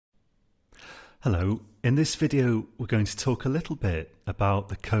Hello, in this video we're going to talk a little bit about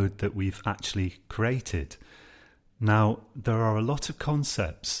the code that we've actually created. Now, there are a lot of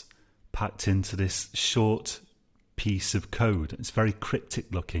concepts packed into this short piece of code. It's very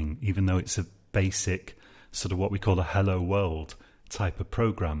cryptic looking, even though it's a basic sort of what we call a hello world type of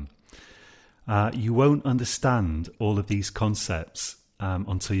program. You won't understand all of these concepts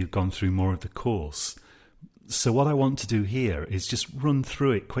until you've gone through more of the course. So what I want to do here is just run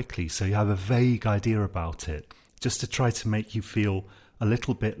through it quickly so you have a vague idea about it, just to try to make you feel a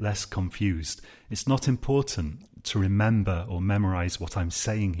little bit less confused. It's not important to remember or memorize what I'm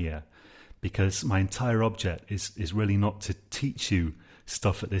saying here, because my entire object is really not to teach you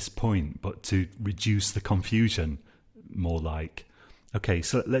stuff at this point, but to reduce the confusion, more like. Okay,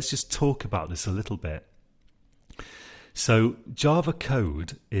 so let's just talk about this a little bit. So Java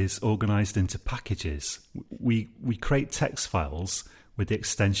code is organized into packages. We create text files with the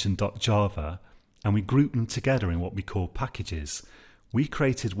extension .java and we group them together in what we call packages. We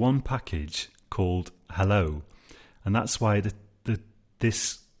created one package called hello, and that's why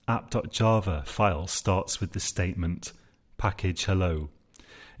this app.java file starts with the statement package hello.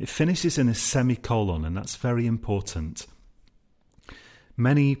 It finishes in a semicolon, and that's very important.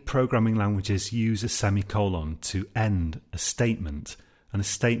 Many programming languages use a semicolon to end a statement, and a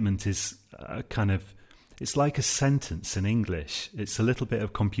statement is it's like a sentence in English. It's a little bit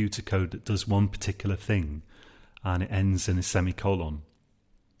of computer code that does one particular thing, and it ends in a semicolon.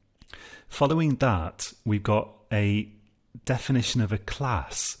 Following that, we've got a definition of a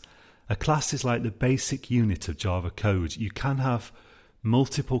class. A class is like the basic unit of Java code. You can have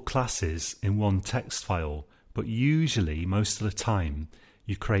multiple classes in one text file, but usually, most of the time,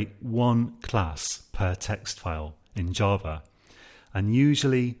 you create one class per text file in Java. And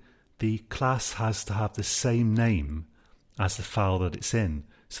usually the class has to have the same name as the file that it's in.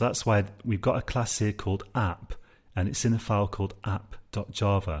 So that's why we've got a class here called app, and it's in a file called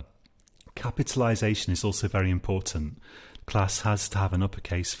app.java. Capitalization is also very important. The class has to have an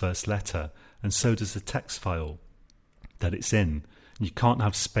uppercase first letter, and so does the text file that it's in. You can't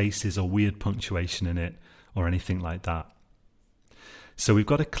have spaces or weird punctuation in it or anything like that. So we've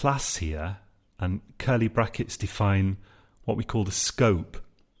got a class here, and curly brackets define what we call the scope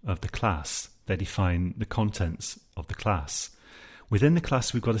of the class. They define the contents of the class. Within the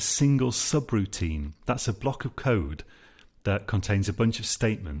class, we've got a single subroutine. That's a block of code that contains a bunch of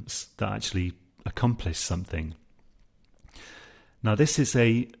statements that actually accomplish something. Now, this is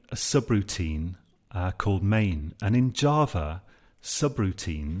a subroutine called main, and in Java,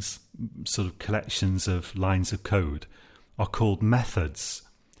 subroutines, sort of collections of lines of code, are called methods.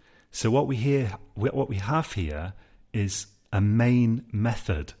 So what we have here is a main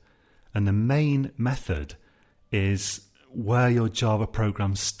method, and the main method is where your Java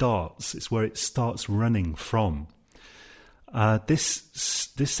program starts. It's where it starts running from. This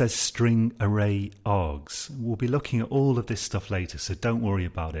says string array args. We'll be looking at all of this stuff later, so don't worry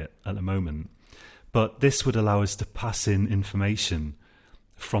about it at the moment. But this would allow us to pass in information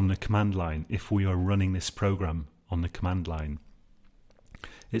from the command line if we are running this program on the command line.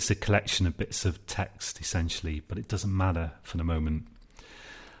 It's a collection of bits of text essentially, but it doesn't matter for the moment.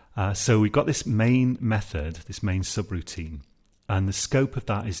 So we've got this main method, this main subroutine, and the scope of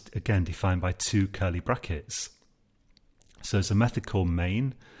that is again defined by two curly brackets. So there's a method called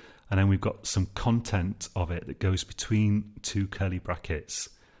main, and then we've got some content of it that goes between two curly brackets,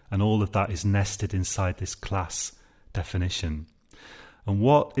 and all of that is nested inside this class definition. And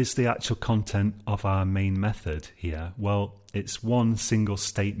what is the actual content of our main method here? Well, it's one single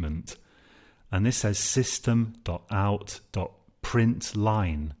statement, and this says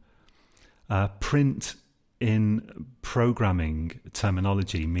system.out.println. Print in programming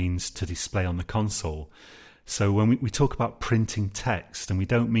terminology means to display on the console. So when we talk about printing text, and we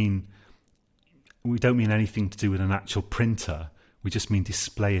don't mean anything to do with an actual printer, we just mean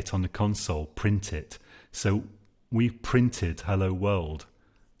display it on the console, print it. So we've printed hello world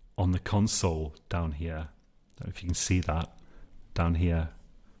on the console down here. I don't know if you can see that down here.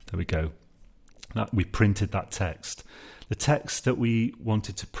 There we go. We printed that text. The text that we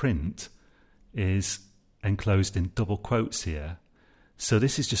wanted to print is enclosed in double quotes here. So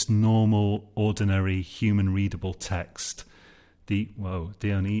this is just normal, ordinary, human readable text. The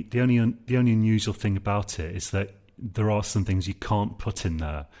only unusual thing about it is that there are some things you can't put in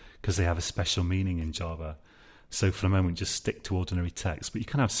there because they have a special meaning in Java. So for the moment, just stick to ordinary text. But you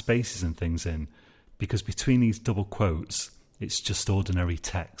can have spaces and things in, because between these double quotes, it's just ordinary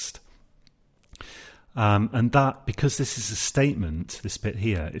text. And that, because this is a statement, this bit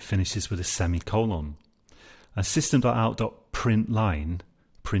here, it finishes with a semicolon. And system.out.println,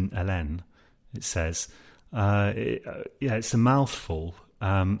 println, it says. It's a mouthful,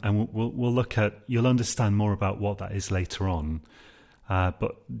 and we'll look at. You'll understand more about what that is later on,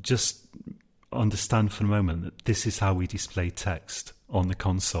 but just understand for a moment that this is how we display text on the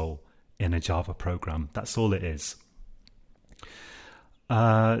console in a Java program. That's all it is.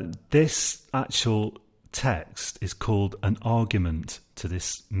 This actual text is called an argument to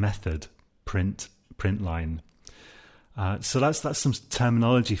this method print line. So that's some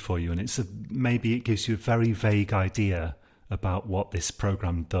terminology for you, and maybe it gives you a very vague idea about what this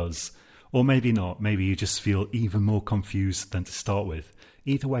program does, or maybe not. Maybe you just feel even more confused than to start with.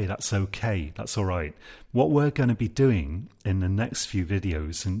 Either way, that's okay. That's all right. What we're going to be doing in the next few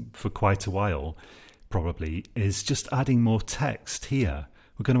videos, and for quite a while probably, is just adding more text here.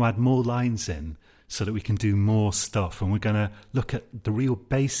 We're going to add more lines in so that we can do more stuff, and we're going to look at the real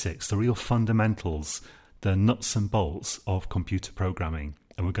basics, the real fundamentals, the nuts and bolts of computer programming,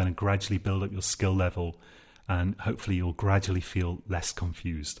 and we're going to gradually build up your skill level, and hopefully you'll gradually feel less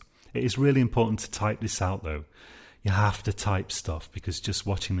confused. It is really important to type this out though. You have to type stuff because just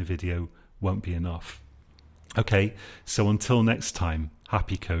watching the video won't be enough. Okay, so until next time,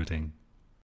 happy coding.